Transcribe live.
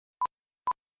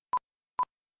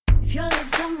If your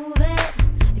lips are moving,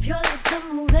 if your lips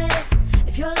are moving,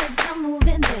 if your lips are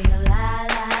moving, then you lie,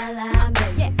 lie, lie,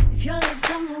 baby. If your lips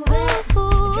are moving, if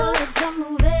your lips are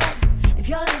moving, if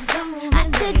your lips are moving, I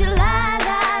said you lie,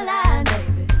 lie, lie,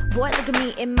 baby. Boy, look at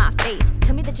me in my face.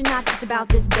 Tell me that you're not just about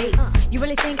this bass. You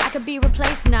really think I could be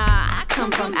replaced? Nah, I come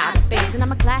from outer space, and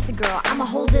I'm a classy girl. I'ma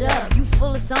hold it up. You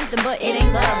full of something, but it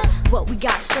ain't love. What we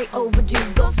got straight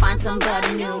overdue. Go find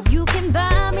somebody new. You can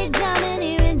buy me